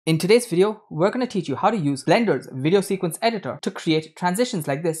In today's video, we're going to teach you how to use Blender's video sequence editor to create transitions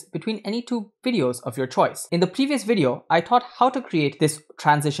like this between any two videos of your choice. In the previous video, I taught how to create this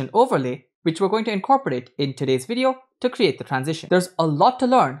transition overlay, which we're going to incorporate in today's video to create the transition. There's a lot to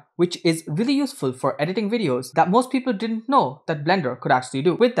learn, which is really useful for editing videos that most people didn't know that Blender could actually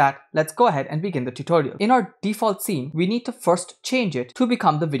do. With that, let's go ahead and begin the tutorial. In our default scene, we need to first change it to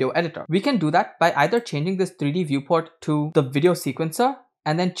become the video editor. We can do that by either changing this 3D viewport to the video sequencer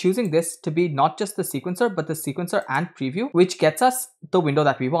and then choosing this to be not just the sequencer, but the sequencer and preview, which gets us the window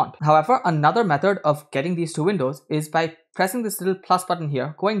that we want. However, another method of getting these two windows is by pressing this little plus button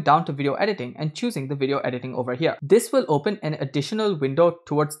here, going down to video editing and choosing the video editing over here. This will open an additional window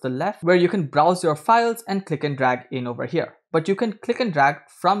towards the left where you can browse your files and click and drag in over here. But you can click and drag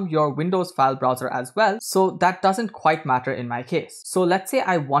from your Windows file browser as well, so that doesn't quite matter in my case. So let's say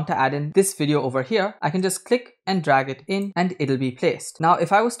I want to add in this video over here, I can just click and drag it in and it'll be placed. Now,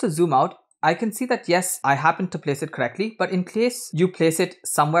 if I was to zoom out, I can see that yes, I happen to place it correctly, but in case you place it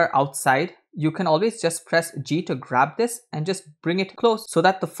somewhere outside, you can always just press G to grab this and just bring it close so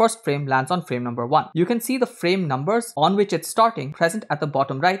that the first frame lands on frame number 1. You can see the frame numbers on which it's starting present at the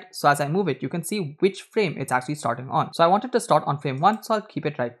bottom right. So as I move it, you can see which frame it's actually starting on. So I wanted to start on frame 1, so I'll keep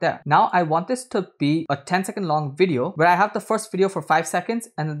it right there. Now I want this to be a 10-second long video where I have the first video for 5 seconds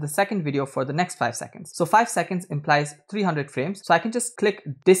and then the second video for the next 5 seconds. So 5 seconds implies 300 frames. So I can just click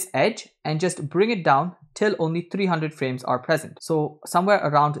this edge and just bring it down till only 300 frames are present. So somewhere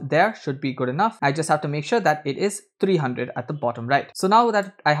around there should be good enough. I just have to make sure that it is 300 at the bottom right. So now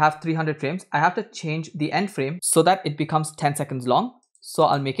that I have 300 frames, I have to change the end frame so that it becomes 10 seconds long. So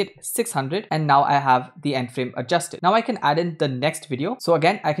I'll make it 600 and now I have the end frame adjusted. Now I can add in the next video. So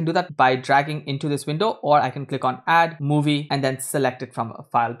again, I can do that by dragging into this window, or I can click on add, movie, and then select it from a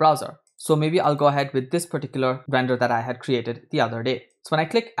file browser. So maybe I'll go ahead with this particular render that I had created the other day. So when I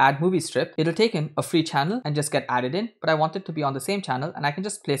click add movie strip, it'll take in a free channel and just get added in, but I want it to be on the same channel and I can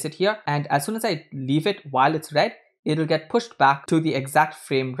just place it here. And as soon as I leave it while it's red, it'll get pushed back to the exact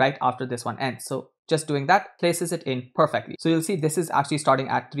frame right after this one ends. So just doing that places it in perfectly. So you'll see this is actually starting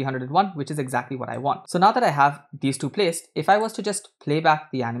at 301, which is exactly what I want. So now that I have these two placed, if I was to just play back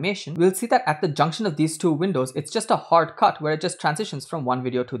the animation, we'll see that at the junction of these two windows, it's just a hard cut where it just transitions from one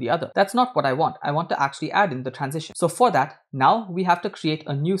video to the other. That's not what I want. I want to actually add in the transition. So for that, now we have to create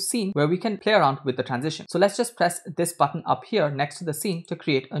a new scene where we can play around with the transition. So let's just press this button up here next to the scene to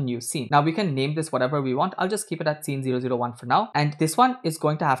create a new scene. Now we can name this whatever we want. I'll just keep it at scene 001 for now. And this one is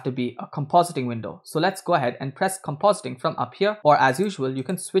going to have to be a compositing window. So let's go ahead and press compositing from up here, or as usual, you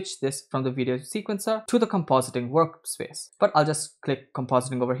can switch this from the video sequencer to the compositing workspace. But I'll just click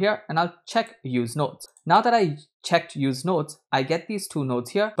compositing over here and I'll check use nodes. Now that I checked use nodes, I get these two nodes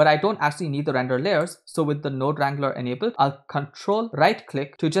here, but I don't actually need the render layers. So with the node wrangler enabled, I'll control right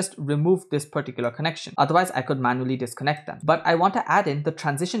click to just remove this particular connection. Otherwise I could manually disconnect them. But I want to add in the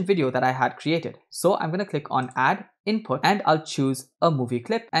transition video that I had created. So I'm going to click on add input and I'll choose a movie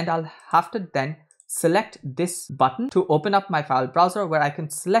clip, and I'll have to then select this button to open up my file browser where I can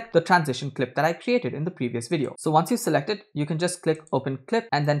select the transition clip that I created in the previous video. So once you select it, you can just click open clip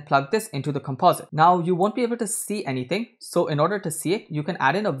and then plug this into the composite. Now you won't be able to see anything. So in order to see it, you can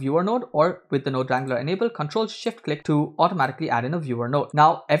add in a viewer node, or with the node wrangler enabled, control shift click to automatically add in a viewer node.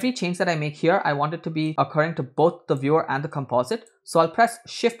 Now every change that I make here, I want it to be occurring to both the viewer and the composite. So I'll press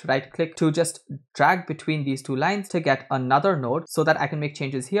shift right click to just drag between these two lines to get another node so that I can make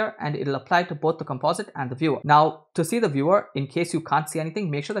changes here and it'll apply to both the composite and the viewer. Now to see the viewer, in case you can't see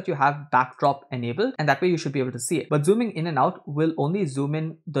anything, make sure that you have backdrop enabled, and that way you should be able to see it. But zooming in and out will only zoom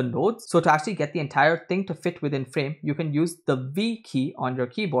in the nodes. So to actually get the entire thing to fit within frame, you can use the V key on your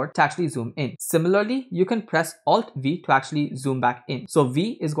keyboard to actually zoom in. Similarly, you can press Alt V to actually zoom back in. So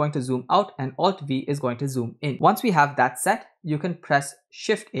V is going to zoom out and Alt V is going to zoom in. Once we have that set, you can press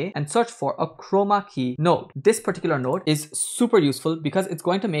Shift A and search for a chroma key node. This particular node is super useful because it's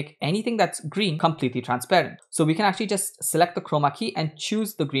going to make anything that's green completely transparent. So we can actually just select the chroma key and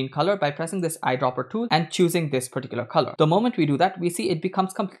choose the green color by pressing this eyedropper tool and choosing this particular color. The moment we do that, we see it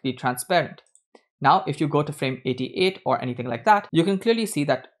becomes completely transparent. Now, if you go to frame 88 or anything like that, you can clearly see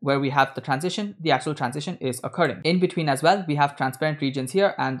that where we have the transition, the actual transition is occurring. In between as well, we have transparent regions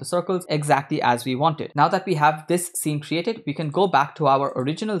here and the circles exactly as we wanted. Now that we have this scene created, we can go back to our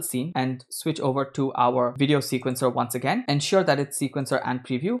original scene and switch over to our video sequencer once again, ensure that it's sequencer and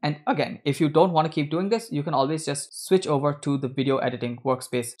preview. And again, if you don't want to keep doing this, you can always just switch over to the video editing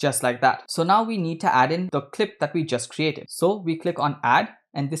workspace just like that. So now we need to add in the clip that we just created. So we click on add,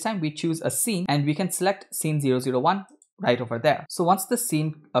 and this time we choose a scene and we can select scene 001 right over there. So once the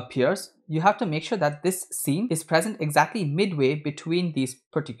scene appears, you have to make sure that this scene is present exactly midway between these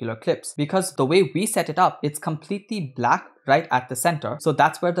particular clips, because the way we set it up, it's completely black right at the center. So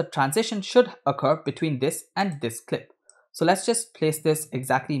that's where the transition should occur between this and this clip. So let's just place this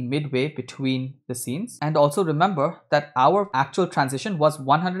exactly midway between the scenes. And also remember that our actual transition was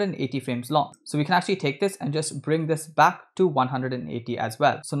 180 frames long. So we can actually take this and just bring this back to 180 as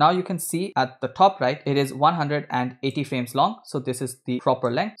well. So now you can see at the top right, it is 180 frames long. So this is the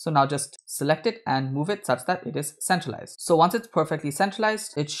proper length. So now just select it and move it such that it is centralized. So once it's perfectly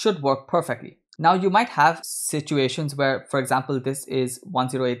centralized, it should work perfectly. Now you might have situations where, for example, this is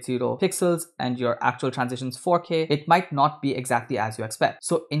 1080 pixels and your actual transition is 4K. It might not be exactly as you expect.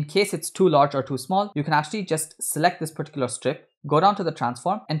 So in case it's too large or too small, you can actually just select this particular strip, go down to the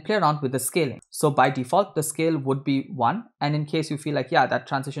transform and play around with the scaling. So by default, the scale would be 1. And in case you feel like, yeah, that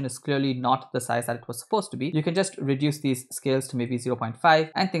transition is clearly not the size that it was supposed to be, you can just reduce these scales to maybe 0.5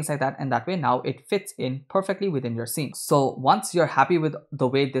 and things like that. And that way now it fits in perfectly within your scene. So once you're happy with the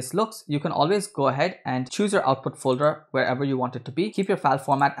way this looks, you can always go ahead and choose your output folder wherever you want it to be. Keep your file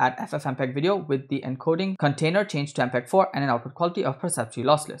format at FFmpeg video with the encoding container changed to MPEG-4 and an output quality of perceptually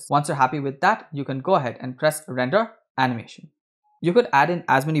lossless. Once you're happy with that, you can go ahead and press render animation. You could add in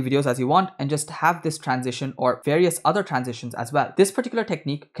as many videos as you want and just have this transition or various other transitions as well. This particular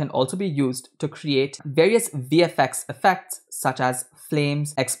technique can also be used to create various VFX effects such as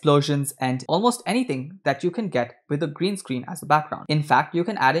flames, explosions, and almost anything that you can get with a green screen as a background. In fact, you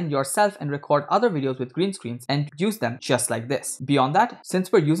can add in yourself and record other videos with green screens and use them just like this. Beyond that,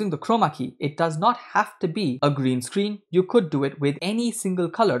 since we're using the chroma key, it does not have to be a green screen. You could do it with any single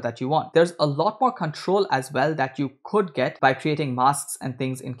color that you want. There's a lot more control as well that you could get by creating masks and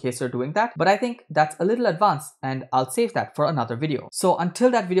things in case you're doing that, but I think that's a little advanced and I'll save that for another video. So until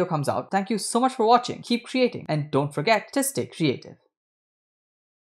that video comes out, thank you so much for watching, keep creating, and don't forget to stay creative.